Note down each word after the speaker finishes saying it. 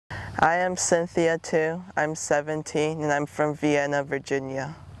I am Cynthia Tu. I'm 17 and I'm from Vienna,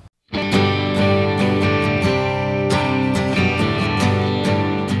 Virginia.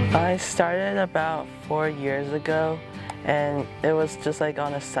 I started about 4 years ago, and it was just like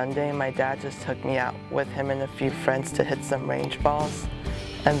on a Sunday. My dad just took me out with him and a few friends to hit some range balls,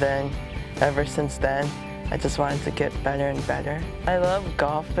 and then ever since then I just wanted to get better and better. I love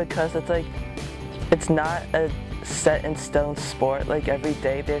golf because it's not a set in stone sport. Like every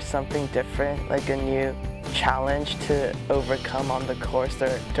day there's something different, like a new challenge to overcome on the course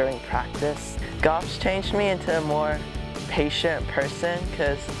or during practice. Golf's changed me into a more patient person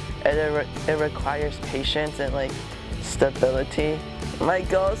because it requires patience and like stability. My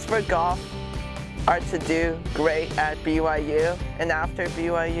goals for golf are to do great at BYU, and after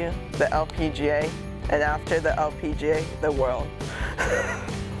BYU, the LPGA, and after the LPGA, the world.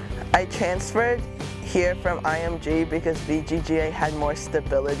 I transferred here from IMG because BGGA had more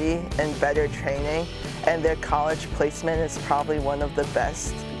stability and better training, and their college placement is probably one of the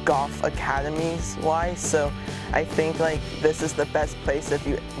best golf academies wise. So I think like this is the best place if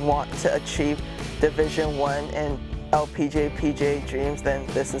you want to achieve Division I and LPGA, PGA dreams, then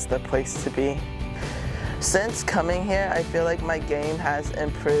this is the place to be. Since coming here, I feel like my game has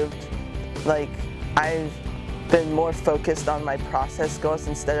improved. Like I've been more focused on my process goals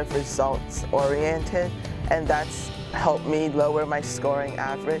instead of results oriented, and that's helped me lower my scoring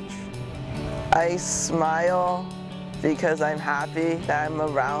average. I smile because I'm happy that I'm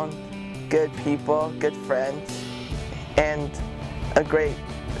around good people, good friends, and a great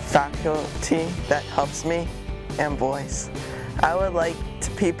faculty that helps me, and boys. I would like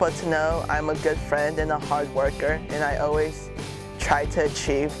people to know I'm a good friend and a hard worker, and I always try to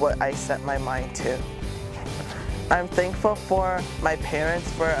achieve what I set my mind to. I'm thankful for my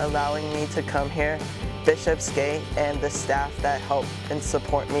parents for allowing me to come here, Bishopsgate and the staff that help and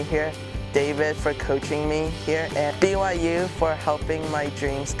support me here, David for coaching me here, and BYU for helping my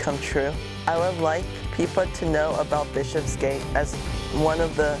dreams come true. I would like people to know about Bishopsgate as one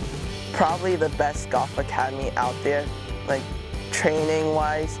of probably the best golf academy out there, like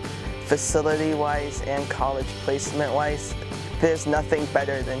training-wise, facility-wise, and college placement-wise. There's nothing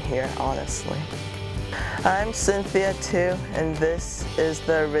better than here, honestly. I'm Cynthia Tu, and this is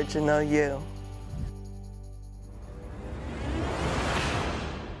the original you.